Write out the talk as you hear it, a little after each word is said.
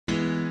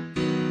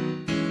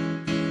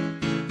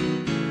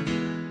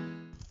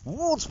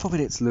What's poppin'?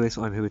 It's Lewis.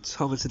 I'm here with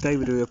Tom, and today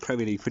we're doing a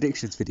Premier League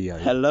predictions video.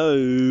 Hello.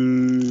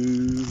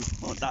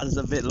 Oh, that was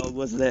a bit long,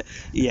 wasn't it?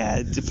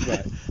 Yeah. Do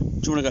you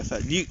want to go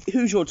first?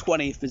 Who's your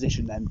 20th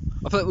position then?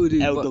 I thought we'll do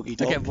Doggy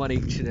Dog. again one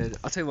each, and then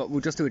I'll tell you what,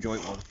 we'll just do a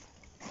joint one.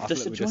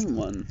 Just a joint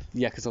one?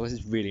 Yeah, because otherwise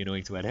it's really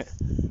annoying to edit.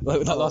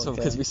 Like that last one,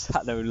 because we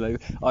sat there and like,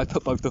 I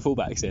put both the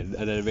fullbacks in,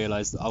 and then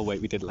realised, oh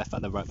wait, we did left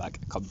back and right back.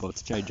 I can't bother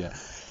to change it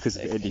because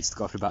it needs to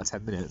go for about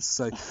 10 minutes.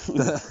 So.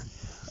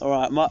 All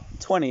right, my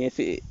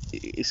 20th.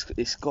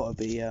 It's got to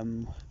be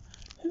who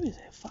is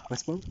it? Fuck.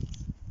 West Brom?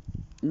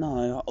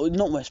 No,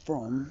 not West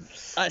Brom.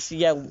 Actually,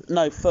 yeah,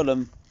 no,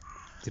 Fulham.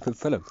 Did you put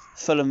Fulham?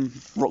 Fulham,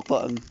 rock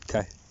bottom.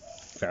 Okay,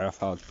 fair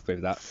enough. I'll agree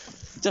with that.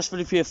 Just for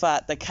the pure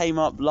fact, they came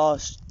up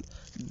not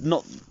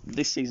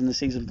this season, the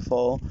season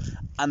before,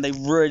 and they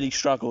really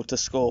struggled to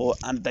score,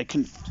 and they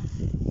couldn't.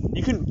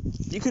 You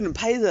couldn't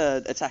pay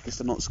the attackers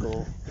to not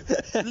score.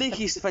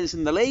 Leakiest defence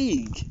in the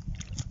league.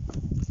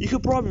 You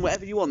could bribe them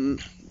whatever you want.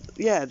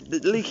 Yeah, the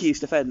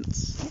leakiest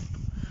defence.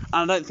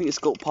 And I don't think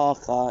Scott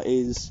Parker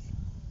is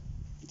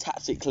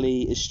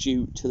tactically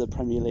astute to the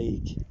Premier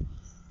League.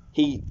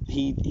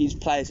 His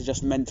players are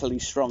just mentally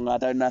strong. I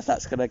don't know if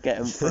that's going to get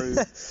him through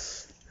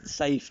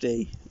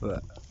safety.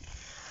 What?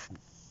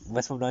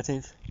 West Brom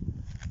 19th?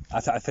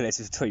 I feel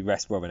it's between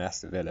West Brom and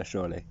Aston Villa,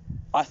 surely.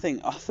 I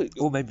think.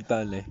 Or maybe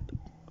Burnley.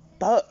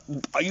 But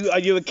are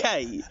you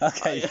okay?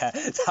 Okay, yeah.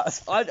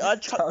 That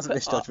was a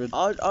misjudgment.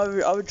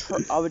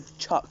 I would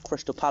chuck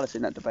Crystal Palace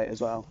in that debate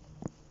as well.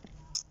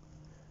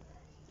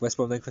 West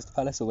Brom then Crystal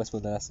Palace, or West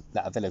Brom then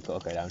that Villa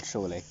got to go down,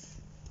 surely.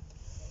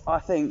 I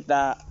think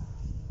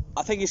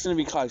it's going to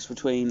be close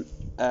between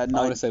I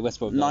want to say West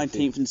Brom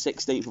 19th and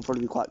 16th will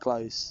probably be quite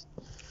close.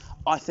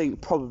 I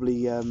think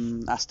probably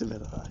Aston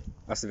Villa though.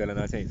 Aston Villa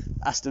 19th.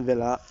 Aston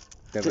Villa.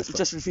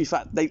 Just for the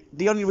fact,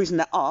 the only reason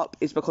they're up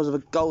is because of a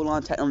goal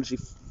line technology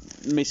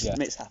mishap,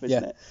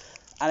 isn't it?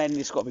 And then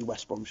it's got to be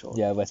West Brom, sure.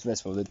 Yeah, West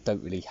Brom, they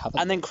don't really have.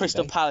 And then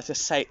Crystal Palace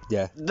just say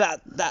that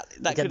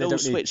again, could all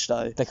switch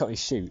though. They can't really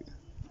shoot.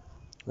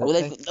 Well,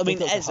 Eze. They've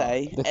got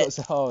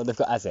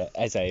Eze,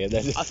 and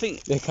then I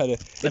think they kind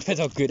of. It depends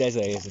how good Eze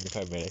is in the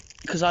Premier League.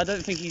 Because I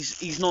don't think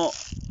he's not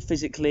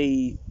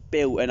physically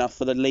built enough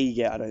for the league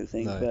yet. I don't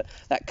think, but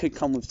that could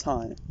come with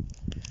time.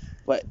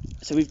 Wait,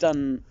 so we've just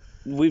done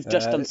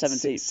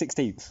 17th,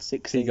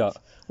 16th. You got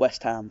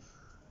West Ham.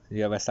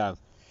 Yeah, West Ham.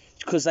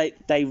 Because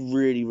they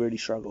really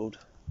struggled.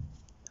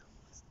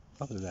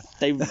 Sorry,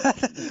 I've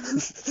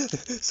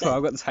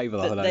got the table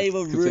up. They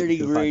were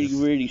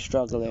really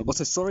struggling.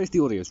 Also, sorry if the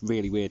audio is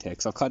really weird here,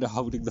 because I'm kind of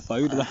holding the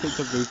phone and I think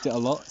I've moved it a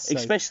lot. So.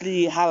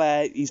 Especially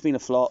Haller, he's been a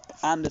flop.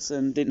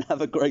 Anderson didn't have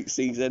a great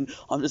season.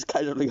 I'm just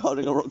casually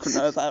holding a rock for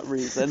that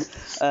reason.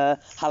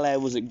 Haller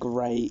wasn't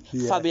great.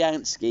 Yeah.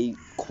 Fabianski,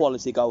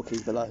 quality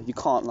goalkeeper though, you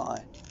can't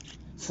lie.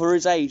 For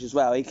his age as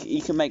well,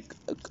 he can make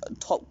a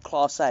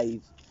top-class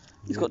save.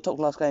 He's got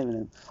top-class game in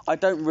him. I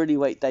don't really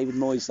rate David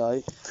Moyes,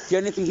 though. The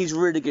only thing he's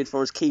really good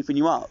for is keeping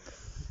you up.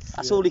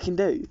 That's all he can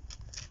do.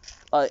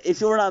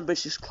 If you're an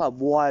ambitious club,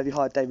 why have you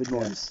hired David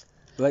Moyes?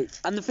 Yeah.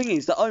 And the thing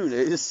is, the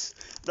owners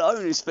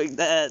think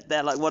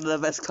they're like one of the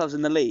best clubs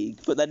in the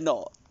league, but they're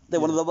not. They're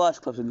one of the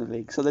worst clubs in the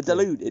league, so they're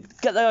deluded.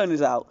 Get the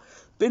owners out.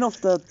 Been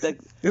off the...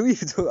 Who are you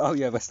talking? Oh,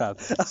 yeah, West Ham.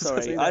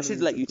 Sorry, I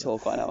should let you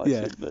talk right now.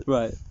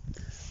 Right.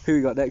 Who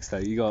we got next, though?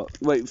 You got...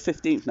 Wait,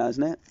 15th now,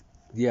 isn't it?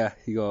 Yeah,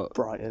 you got...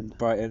 Brighton,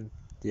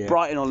 yeah.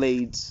 Brighton or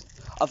Leeds.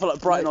 I feel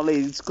like Brighton or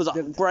Leeds, because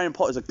Graham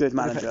Potter's a good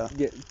manager.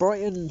 Yeah,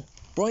 Brighton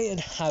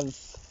have...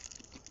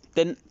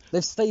 They've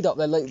stayed up.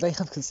 They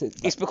have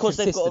It's because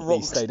they've got a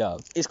rock. Stayed up.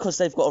 It's because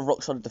they've got a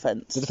rock solid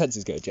defence. The defence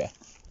is good, yeah.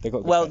 They've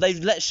got. Well,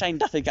 they've let Shane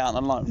Duffy go out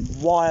on loan.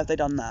 Why have they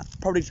done that?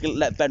 Probably to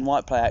let Ben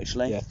White play,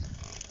 actually. Yeah.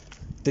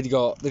 Then you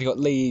got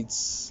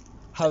Leeds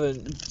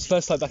having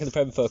first time back in the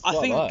Premier for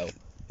quite a while.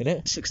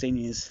 Innit? 16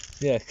 years.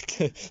 Yeah.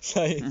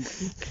 So.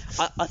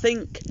 I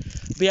think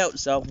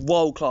Bielsa,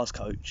 world class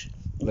coach.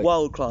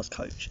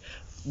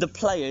 The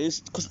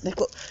players, because they've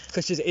got.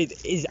 Question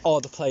is,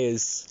 are the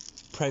players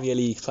Premier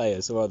League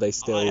players, or are they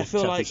still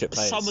Championship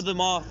players? Some of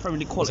them are Premier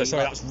League quality.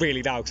 Sorry, that was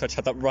really loud because I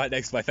had that right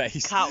next to my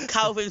face.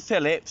 Calvin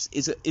Phillips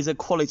is a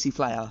quality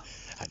player.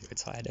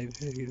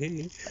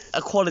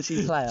 A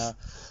quality player.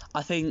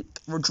 I think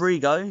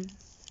Rodrigo,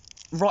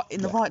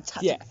 the right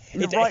tactical. Yeah,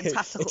 it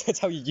depends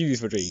how you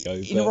use Rodrigo.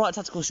 In the right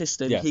tactical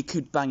system, he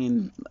could bang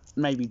in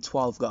maybe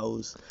 12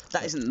 goals.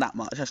 That isn't that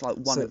much. That's like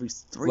one every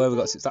 3. Where we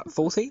got? Is that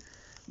 14?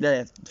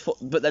 Yeah,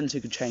 but them two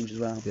could change as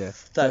well. Yeah.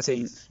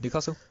 13th.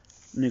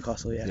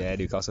 Newcastle, yeah. Yeah,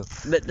 Newcastle.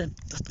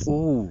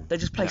 They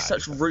just play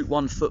such Route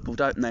 1 football,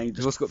 don't they?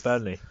 You've also got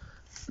Burnley.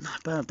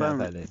 No,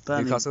 Burnley.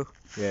 Newcastle?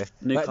 Yeah.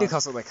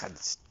 Newcastle,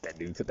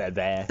 they're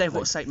there. They've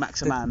got Saint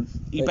Maximin.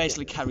 He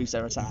basically carries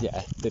their attack.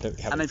 Yeah, they don't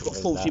carry. And they've got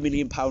 £40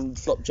 million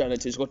flop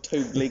journalist who's got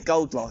 2 league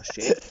goals last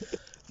year.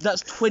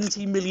 That's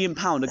 £20 million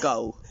a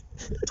goal.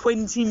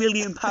 £20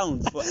 million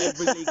for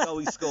every league goal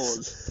he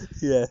scores.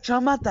 Yeah. Do you know how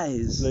mad that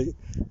is?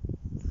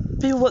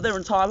 People work their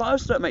entire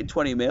lives to don't make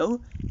 20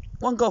 mil.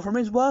 1 goal from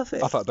him is worth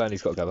it. I thought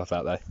Burnley's got to go above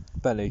that though.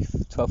 Burnley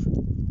 12.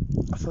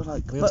 I feel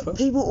like, We on but 12?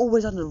 people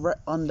always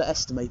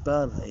underestimate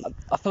Burnley.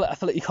 I feel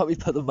like you can't really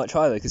put them much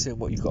higher considering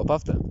what you've got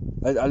above them.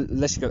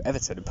 Unless you go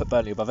Everton and put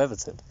Burnley above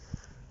Everton.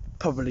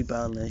 Probably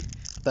Burnley.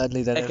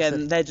 Burnley then Again,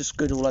 Everton. they're just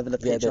good all over the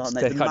pitch, aren't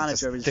they? The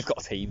manager is. They've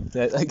got a team.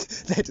 They're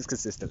just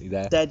consistently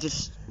there. They're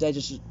just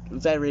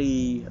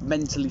very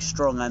mentally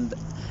strong, and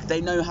they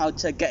know how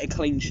to get a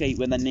clean sheet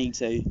when they need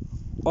to.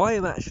 I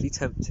am actually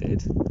tempted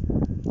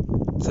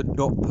to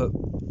not put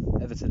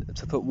Everton,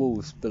 to put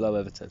Wolves below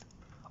Everton.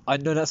 I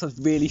know that sounds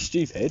really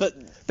stupid,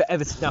 but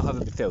Everton now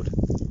have a midfield.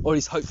 Or at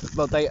least hope.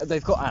 Well,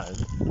 they've got Allen.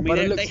 I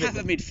mean, they have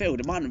a midfield.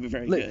 It might not be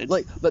very good.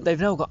 But they've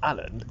now got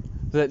Allen.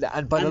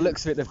 And by the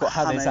looks of it, they've got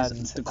James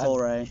and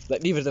Decore.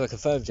 Neither of them are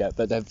confirmed yet,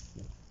 but they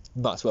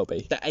might as well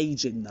be. They're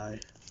aging though.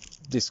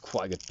 This is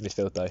quite a good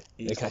midfield though.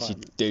 They can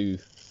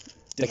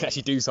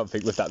actually do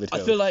something with that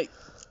midfield. I feel like,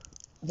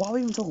 why are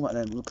we even talking about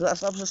them?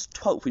 Because that was just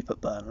 12th we put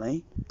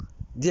Burnley.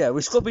 Yeah,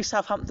 It's got to be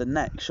Southampton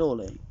next,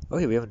 surely. Oh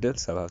yeah, we haven't done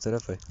Southampton,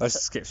 have we? I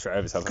just skipped straight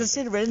over Southampton.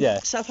 Considering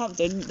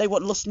Southampton, they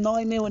lost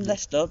 9-0 in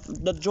Leicester,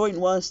 the joint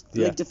worst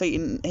league defeat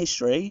in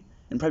history,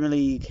 in Premier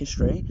League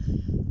history.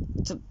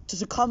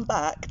 To come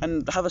back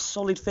and have a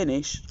solid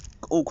finish,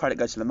 all credit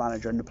goes to the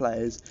manager and the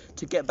players,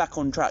 to get back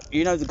on track.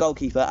 You know, the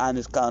goalkeeper,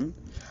 Anders Gunn,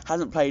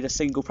 hasn't played a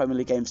single Premier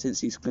League game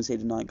since he's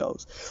conceded 9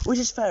 goals. Which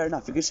is fair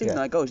enough. If you concede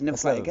 9 goals, you never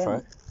play again.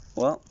 Right?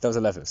 What? That was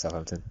 11th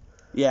Southampton.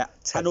 Yeah.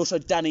 10th. And also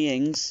Danny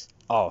Ings.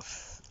 Oh,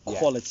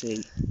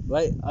 quality.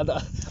 Right? I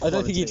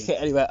don't think he'd fit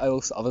anywhere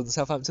else other than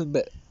Southampton,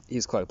 but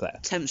he's quite a player.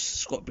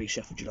 10th's got to be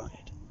Sheffield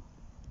United.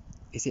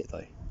 Is it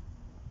though?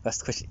 That's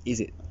the question. Is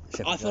it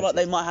Sheffield I feel United?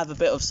 like they might have a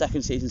bit of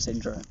second season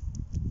syndrome.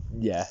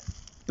 Yeah.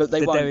 But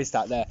they won't. There is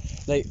that there.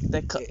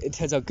 It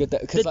turns out good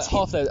because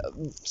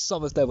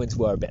some of their wins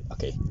were a bit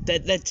lucky.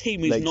 Their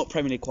team is not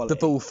Premier League quality. The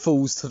ball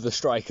falls to the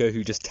striker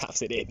who just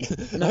taps it in.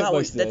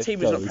 No, their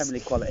team is not Premier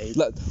League quality.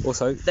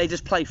 Also, they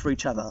just play for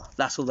each other.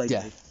 That's all they do.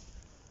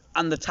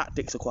 And the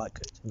tactics are quite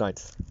good.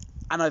 9th.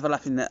 And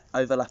overlapping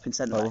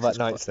centre backs. What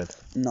about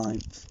 9th then?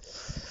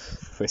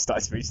 9th. We're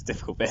starting to reach the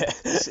difficult bit.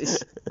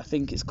 I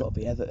think it's got to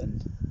be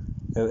Everton.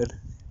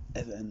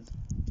 Everton.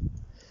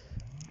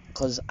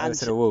 Because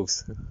Everton or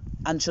Wolves?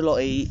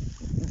 Ancelotti,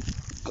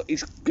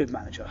 he's a good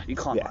manager. You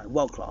can't lie.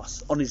 World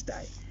class on his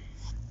day.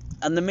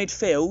 And the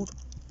midfield.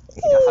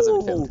 He has a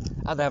midfield.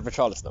 And they have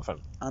Richarlison up front.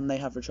 And they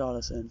have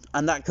Richarlison.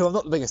 And that, who I'm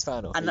not the biggest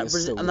fan of. And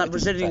that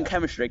Brazilian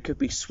chemistry could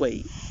be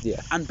sweet.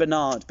 Yeah. And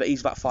Bernard, but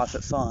he's about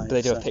 5'5". But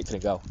they do have Pickford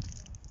in goal.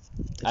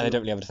 And they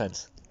don't really have a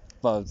defence.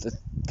 Well,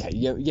 okay,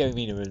 Yomi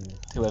Mina and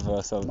whoever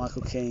else.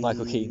 Michael Keane.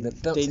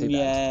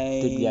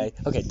 Digne.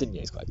 Okay,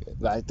 Digne's quite good.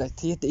 But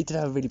he did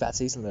have a really bad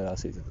season there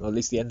last season. Or at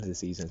least the end of the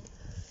season.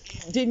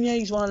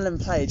 Digne's one of them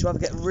players. You either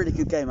get a really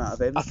good game out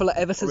of him. I feel like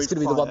Everton's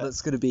going to be the one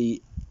that's going to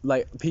be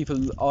like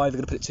people are either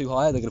going to put it too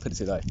high or they're going to put it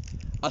too low.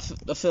 I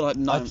feel like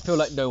 9th. I feel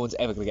like no one's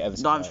ever going to get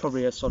Everton. 9th's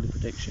probably a solid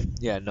prediction.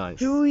 Yeah, 9th.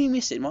 Who are we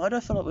missing? Why do I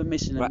feel like we're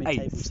missing a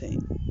mid-table 8th.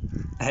 team?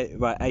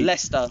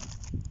 8th.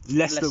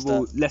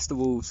 Leicester,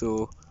 Wolves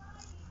or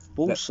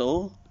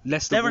Walsall.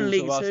 Leicester. They're in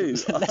League Two.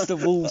 Two. Leicester,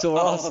 Wolves or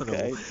Arsenal.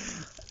 Okay.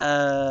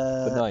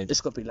 The 9th.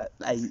 It's got to be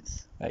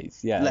 8th.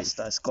 8th, yeah.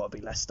 Leicester. It's got to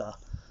be Leicester.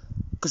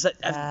 Because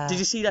did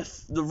you see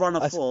the run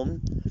of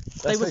form?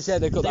 They were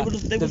third for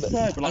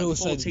like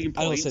 14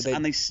 points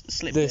and they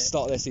slipped the it.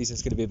 start of their season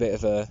is going to be a bit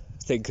of a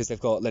thing because they've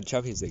got led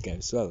Champions League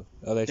games as well.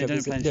 Are they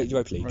Champions don't League? play No,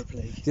 Europa League. Europa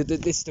League.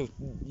 There's still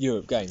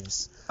Europe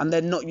games. And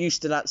they're not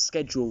used to that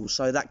schedule,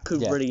 so that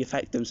could really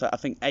affect them. So I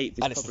think 8th is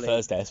and it's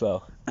Thursday as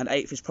well. And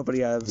 8th is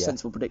probably a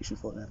sensible prediction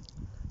for them.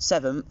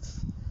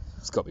 7th.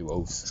 It's got to be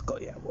Wolves. It's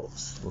got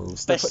Wolves.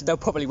 They'll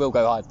probably will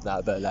go higher than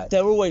that, but like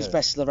they're always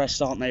best of the rest,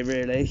 aren't they?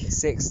 Really.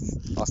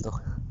 6th, Arsenal.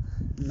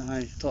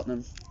 No,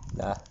 Tottenham.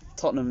 Nah.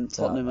 Tottenham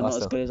are not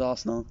as good as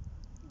Arsenal.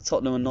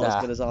 Tottenham are not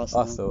as good as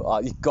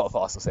Arsenal. You've got to put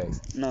Arsenal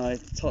 6th. No,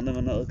 Tottenham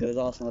are not as good as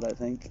Arsenal, I don't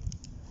think.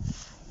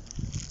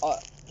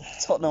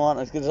 Tottenham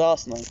aren't as good as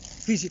Arsenal.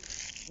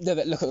 No,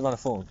 but look at the run of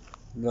form.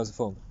 The runs of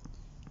form.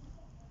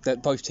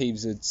 That both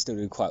teams are still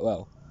doing quite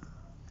well.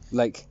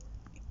 Like.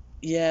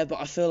 Yeah, but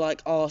I feel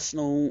like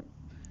Arsenal,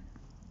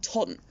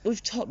 Tottenham,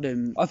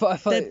 they're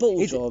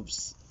bottle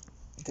jobs.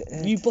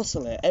 You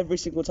bottle it every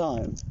single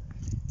time.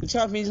 The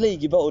Champions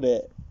League, you bottled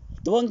it.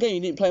 The one game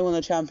you didn't play in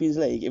the Champions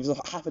League, it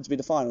happened to be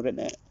the final,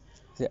 didn't it?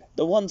 Yeah.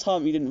 The one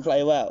time you didn't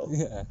play well.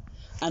 Yeah.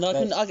 And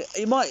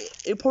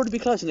it'd probably be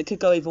close and it could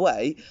go either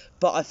way,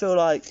 but I feel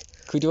like.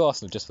 Could we do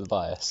Arsenal just for the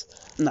bias?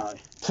 No.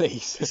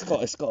 Please.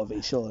 It's got to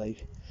be, surely.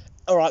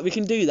 Alright, we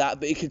can do that,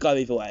 but it could go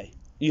either way.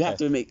 You have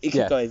to admit, it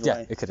could go either way.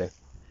 Yeah, it could do.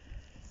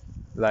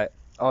 Like,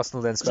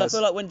 Arsenal then Spurs. Because I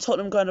feel like when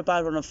Tottenham go on a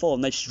bad run of form,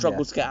 they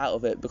struggle to get out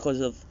of it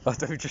because of...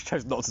 We just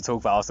chose not to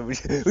talk about Arsenal.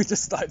 We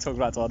just started talking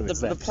about Tottenham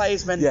the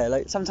players'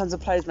 mentality. Sometimes the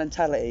players'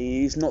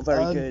 mentality is not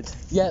very good.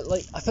 Yeah,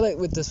 like, I feel like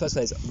with the Spurs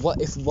players,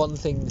 what if one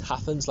thing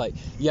happens, like,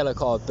 yellow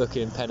card,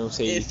 booking,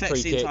 penalty, it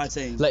affects free the kick. Entire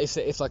team. Like,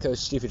 if like a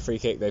stupid free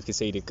kick they've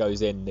conceded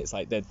goes in, it's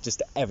like, they're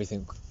just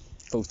everything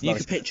falls to You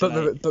could picture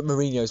but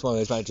Mourinho's one of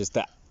those managers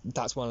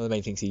that's one of the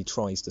main things he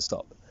tries to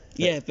stop.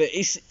 Yeah, but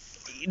it's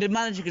the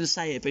manager can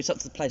say it, but it's up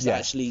to the players to Yeah,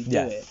 actually do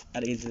yeah. it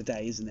at the end of the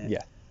day, isn't it?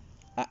 Yeah.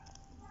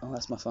 Oh,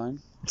 that's my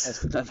phone. That's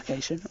good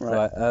notification.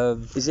 Right.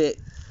 Is it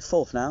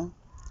 4th now?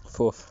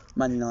 4th.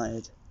 Man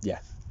United. Yeah.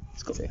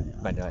 It's got to be Man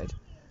United. Man United.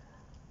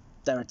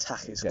 Their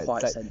attack is Yeah,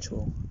 quite they-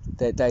 central.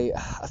 They.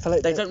 I feel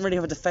like They don't really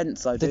have a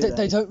defence though, do they?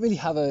 They don't really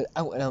have a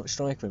out and out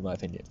striker in my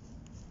opinion.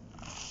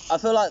 I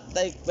feel like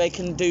they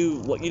can do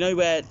what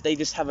where they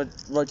just have a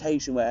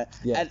rotation where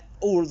Yeah. and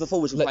all of the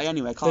forwards can Like, play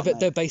anyway, can't They're, they?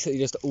 they're basically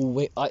just all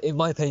in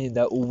my opinion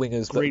they're all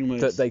wingers,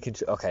 Greenwood. but they can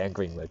and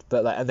Greenwood,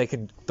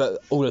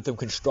 but all of them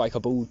can strike a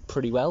ball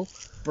pretty well.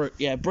 Bruno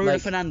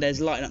like-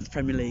 Fernandes lighting up the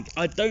Premier League.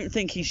 I don't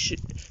think he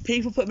should.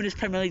 People put him in his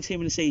Premier League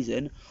team in the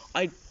season.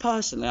 I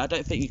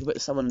don't think you can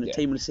put someone in the Yeah.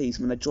 team in the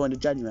season when they joined in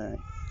January.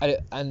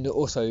 And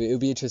also it would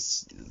be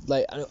interesting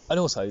and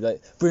also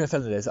Bruno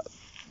Fernandes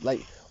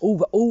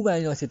all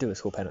Man United do is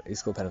score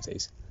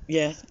penalties.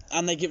 Yeah,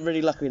 and they get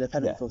really lucky with their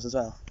penalty Yeah. calls as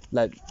well.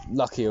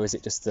 Lucky, or is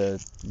it just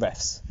the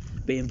refs?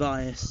 Being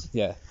biased.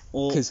 Yeah.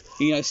 Or, 'Cause-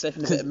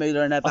 slipping a bit of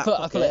Müller in their back I feel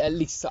pocket. like at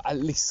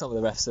least some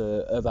of the refs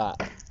are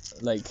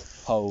that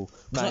whole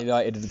Man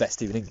United are the best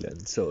team in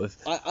England sort of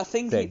I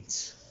think thing.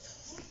 it's...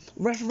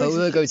 But we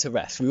won't go into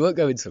refs. We won't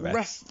go into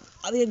refs.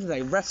 At the end of the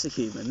day, refs are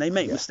human. They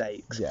make Yeah.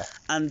 mistakes. Yeah.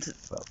 And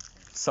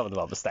Some of them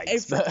are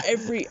mistakes. but-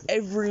 every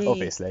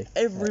Obviously.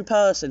 every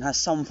person has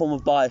some form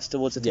of bias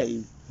towards a Yeah.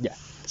 team. Yeah.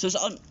 So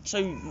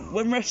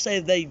when refs say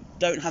they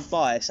don't have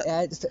bias,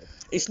 Yeah,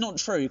 it's not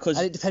true because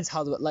and it depends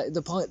how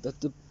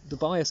the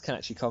bias can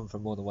actually come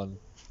from more than one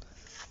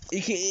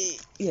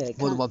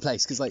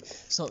place, because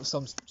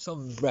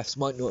some refs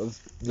might not have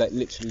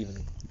literally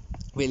even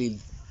really,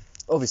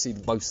 obviously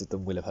most of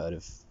them will have heard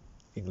of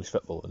English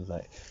football and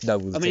know all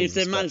the I mean, if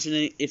teams,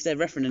 if they're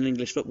referencing in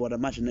English football, I'd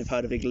imagine they've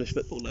heard of English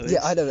football. Though.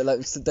 yeah, I know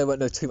that they won't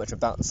know too much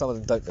about, some of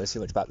them don't know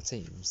too much about the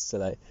teams,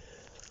 so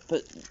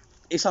But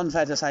it's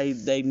unfair to say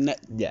they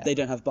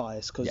don't have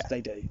bias because Yeah.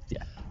 they do.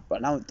 Yeah.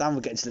 Right, now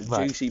we're getting to the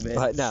juicy bit.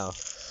 Right now,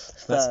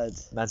 Third.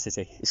 Man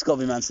City. It's got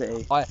to be Man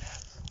City.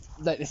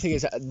 The thing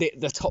is,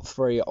 the top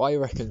three I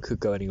reckon could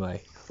go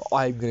anyway. But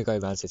I'm gonna go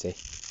Man City.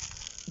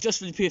 Just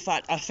for the pure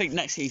fact, I think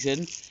next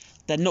season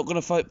they're not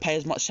going to pay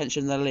as much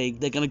attention in the league.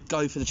 They're going to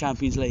go for the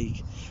Champions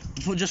League.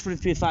 Just for the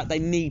pure fact, they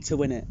need to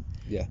win it.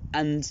 Yeah.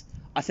 And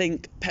I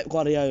think Pep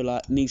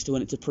Guardiola needs to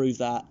win it to prove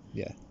that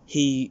Yeah.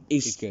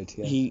 he's good.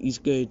 Yeah. he's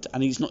good,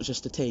 and he's not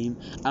just a team.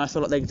 And I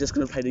feel like they're just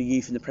going to play the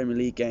youth in the Premier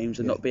League games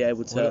and not be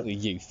able to. Well, not the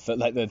youth, but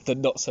the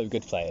not so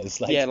good players.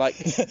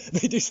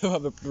 They do still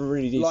have a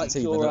really decent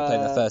team, but not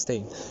playing their first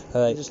team.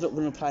 They're just not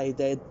going to play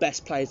their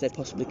best players they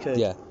possibly could.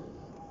 Yeah.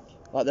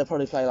 They'll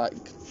probably play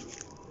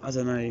I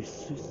don't know.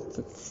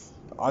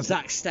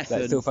 Zach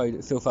Steffen. Phil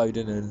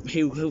Foden and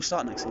He'll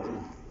start next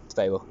season.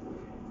 Stable.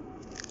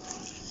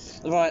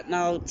 Right,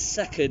 now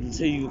second,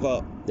 who you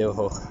got?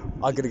 Liverpool.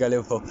 I'm gonna go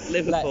Liverpool.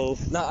 Liverpool.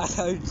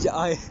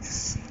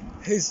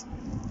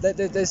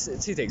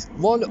 There's two things.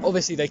 One,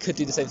 obviously they could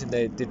do the same thing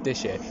they did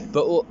this year,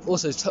 but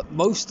also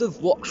most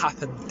of what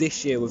happened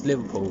this year with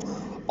Liverpool,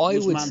 I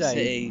Was would Man say,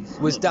 City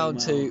was not down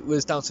doing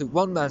to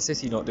one, Man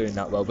City not doing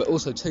that well, but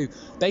also two,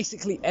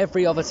 basically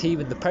every other team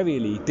in the Premier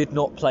League did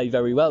not play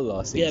very well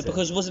last season. Yeah,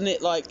 because wasn't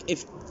it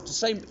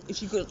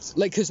if you could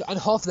and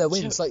half of their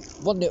wins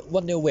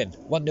 1-0 win,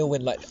 1-0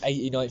 win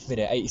 89th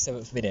minute,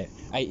 87th minute,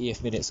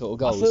 80th minute sort of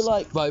goals. I feel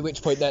like by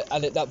which point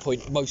and at that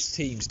point most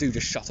teams do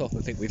just shut off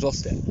and think we've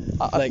lost it.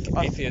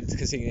 If you're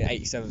conceding an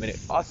 87 minute.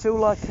 I feel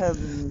like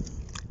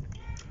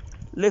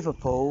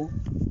Liverpool,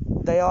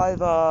 they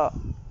either.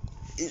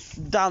 It's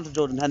down to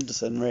Jordan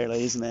Henderson,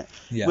 really, isn't it?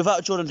 Yeah.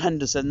 Without Jordan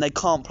Henderson, they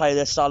can't play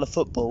their style of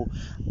football,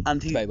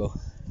 and Fable.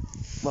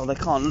 well, they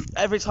can't.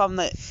 Every time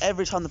they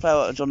play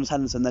out Jordan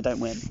Henderson, they don't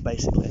win,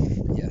 basically.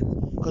 Yeah.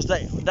 Because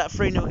that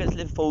 3-0 against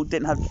Liverpool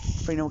didn't have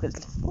 3-0 against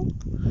Liverpool.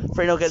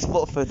 3-0 against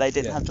Watford, they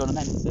didn't have Jordan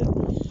Henderson.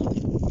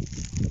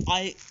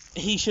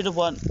 He should have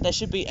won. There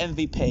should be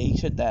MVP,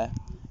 should there?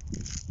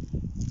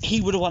 He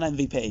would have won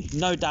MVP,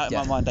 no doubt in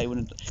my mind. They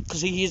wouldn't,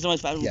 because he is the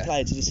most valuable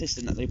player to the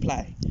system that they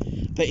play.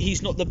 But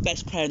he's not the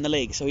best player in the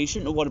league, so he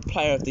shouldn't have won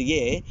Player of the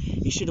Year.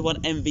 He should have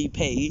won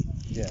MVP.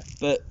 Yeah.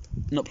 But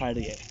not Player of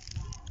the Year.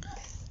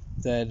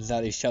 Then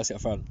that is Chelsea up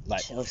front.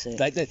 Chelsea.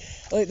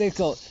 They've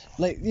got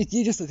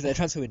you just look at their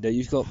transfer window.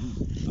 You've got Werner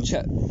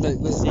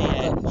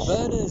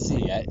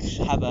Ziyech,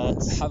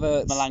 Havertz,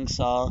 Malang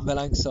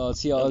Sarr,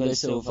 Thiago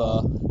Silva,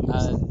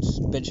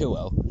 and Ben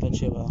Chilwell.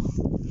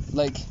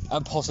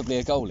 And possibly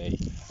a goalie.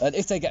 And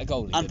if they get a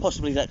goalie, and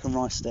possibly Declan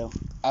Rice still.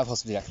 And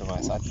possibly Declan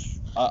Rice.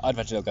 I'd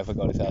imagine they'll go for a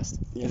goalie first.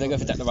 Yeah, if they go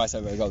for Declan Rice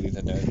over a goalie,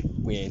 then they're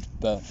weird.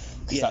 But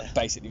that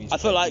basically means I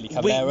feel like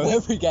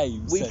every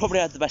game. We probably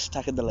had the best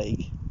attack in the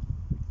league.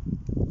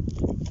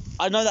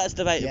 I know that's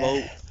debatable.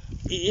 Yeah.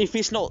 If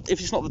it's not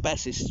the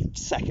best, it's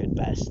second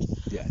best.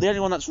 Yeah. The only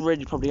one that's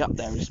really probably up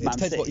there is Man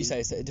City. It depends what you say.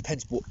 It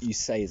depends what you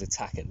say is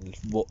attack and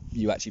what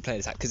you actually play in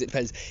attack. Because it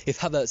depends. If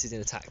Havertz is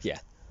in attack, yeah.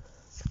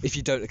 If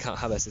you don't account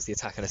Havertz as the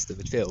attacker and as the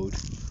midfield,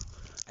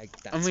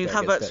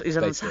 Havertz is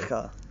an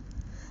attacker.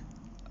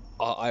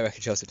 I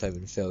reckon Chelsea play him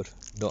in midfield,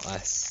 not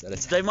as an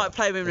attacker. They might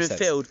play him in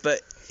midfield,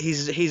 but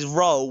his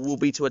role will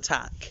be to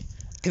attack.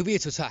 He'll be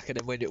able to attack, and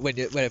then when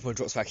everyone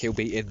drops back, he'll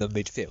be in the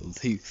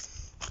midfield.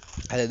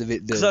 And then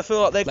Because I feel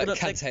like they're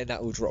Kante and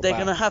that will drop they're back.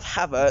 going to have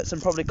Havertz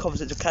and probably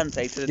Kovacic or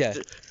Kante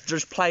to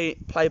just play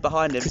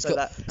behind him, so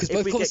that because if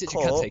both we Kovacic get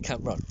caught, and Kante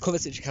can run.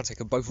 Kovacic and Kante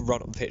can both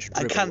run on the pitch and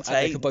dribble, Kante, and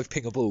they can both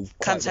ping a ball.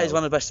 Kante is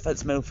one of the best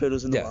defensive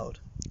midfielders in the world.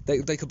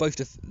 They could both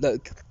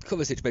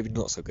Kovacic maybe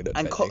not so good at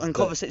defending. And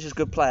Kovacic is a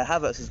good player.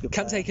 Havertz is a good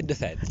player. Kante can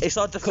defend. It's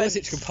our defence.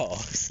 Kovacic can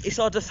pass. It's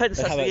our defence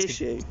that's the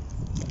issue.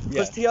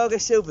 Because Thiago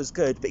Silva's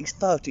good, but he's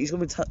 30. He's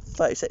going to be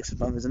 36 this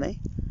month, isn't he?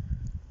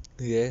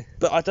 Yeah.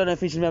 But I don't know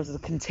if he's going to be able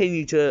to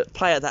continue to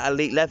play at that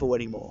elite level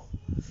anymore.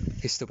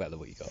 He's still better than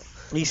what you got.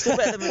 He's still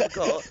better than what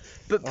we've got.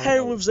 But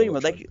pairing with Zuma,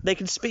 they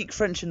can speak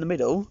French in the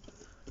middle.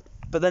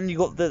 But then you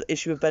got the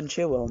issue of Ben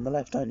Chilwell on the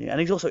left, don't you? And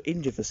he's also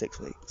injured for 6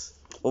 weeks.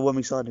 Or when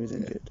we signed him, he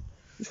was injured.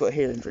 He's got a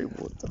heel injury.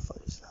 What the fuck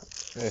is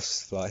that?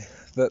 Yes, fly.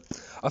 But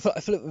I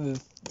feel like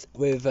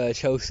with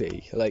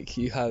Chelsea, like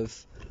you have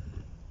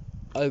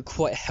a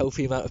quite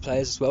healthy amount of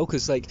players as well,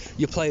 because like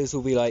your players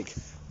will be like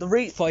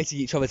fighting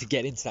each other to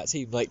get into that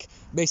team. Like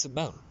Mason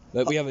Mount,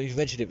 like we haven't even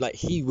mentioned him. Like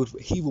he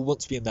will want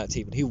to be in that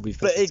team, and he will be.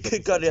 But it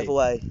could go the other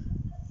way.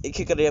 It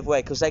could go the other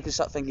way because they could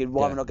start thinking,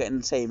 why am I not getting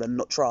in the team and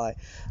not try?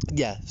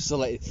 Yeah. So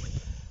like,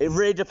 it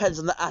really depends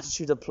on the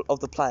attitude of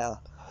the player.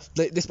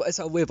 Like, this might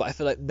sound weird, but I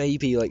feel like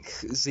maybe like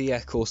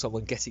Ziyech or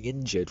someone getting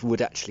injured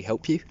would actually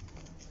help you.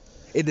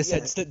 In the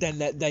sense that then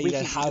that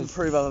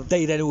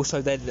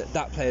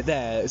player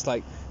there is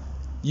like,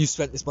 you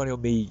spent this money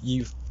on me,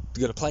 you've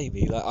got to play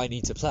me. Like I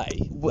need to play.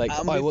 Like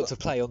I want to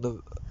play on the.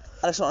 And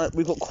it's not.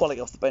 We've got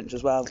quality off the bench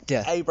as well.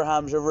 Yeah.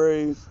 Abraham,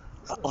 Giroud,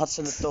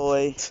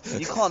 Hudson-Odoi.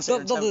 You can't say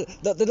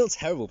they're not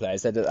terrible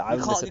players. They're top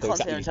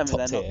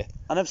tier.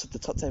 I never said the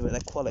top tier, but they're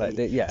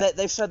quality. Like,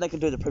 they've shown they can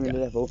do the Premier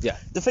League level. Yeah.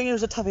 The thing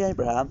is with Tammy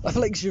Abraham, I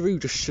feel like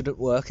Giroud just shouldn't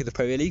work in the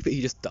Premier League, but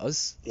he just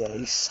does. Yeah,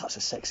 he's such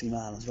a sexy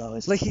man as well.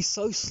 Like he's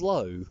so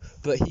slow,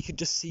 but he can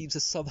just seem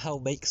to somehow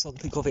make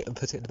something of it and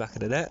put it in the back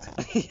of the net.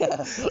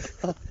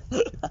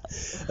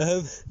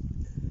 Yeah.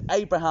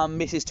 Abraham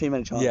misses too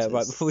many chances. Yeah,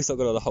 right, before we start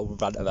going on the whole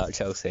rant about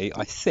Chelsea,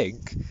 I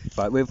think,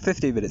 right, we're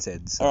 15 minutes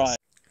in. So alright.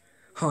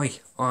 Hi,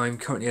 I'm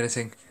currently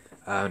editing,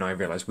 and I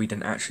realised we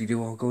didn't actually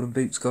do our Golden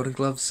Boots, Golden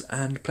Gloves,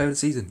 and Player of the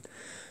Season.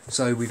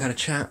 So we've had a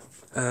chat.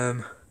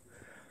 Tom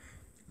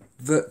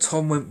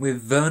went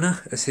with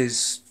Werner as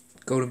his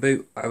Golden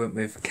Boot, I went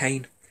with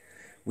Kane.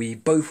 We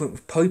both went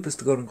with Pope as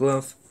the Golden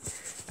Glove,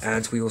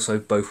 and we also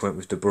both went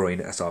with De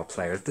Bruyne as our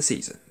Player of the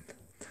Season.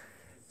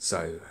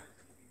 So,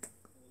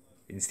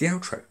 it's the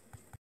outro.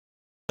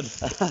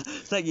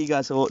 Thank you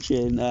guys for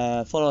watching.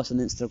 Follow us on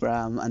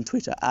Instagram and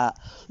Twitter at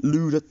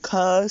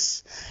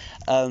Ludicrous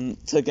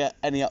to get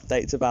any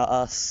updates about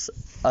us,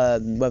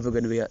 whether we're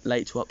going to be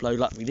late to upload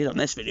like we did on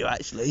this video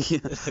actually.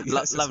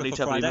 Lovely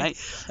job, mate.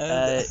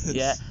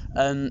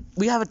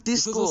 We have a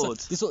Discord.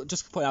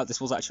 Just to point out, this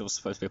was actually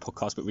supposed to be a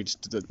podcast, but we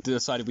just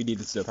decided we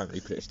needed to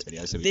apparently put it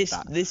video. So we did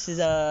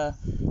that.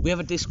 We have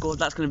a Discord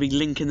that's going to be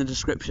linked in the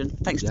description.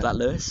 Thanks for that,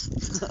 Lewis.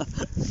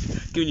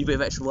 Giving you a bit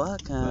of extra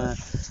work.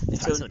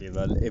 It's already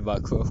in my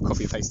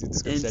copy and pasted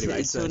description anyway.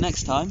 Until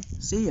next time,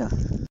 see ya.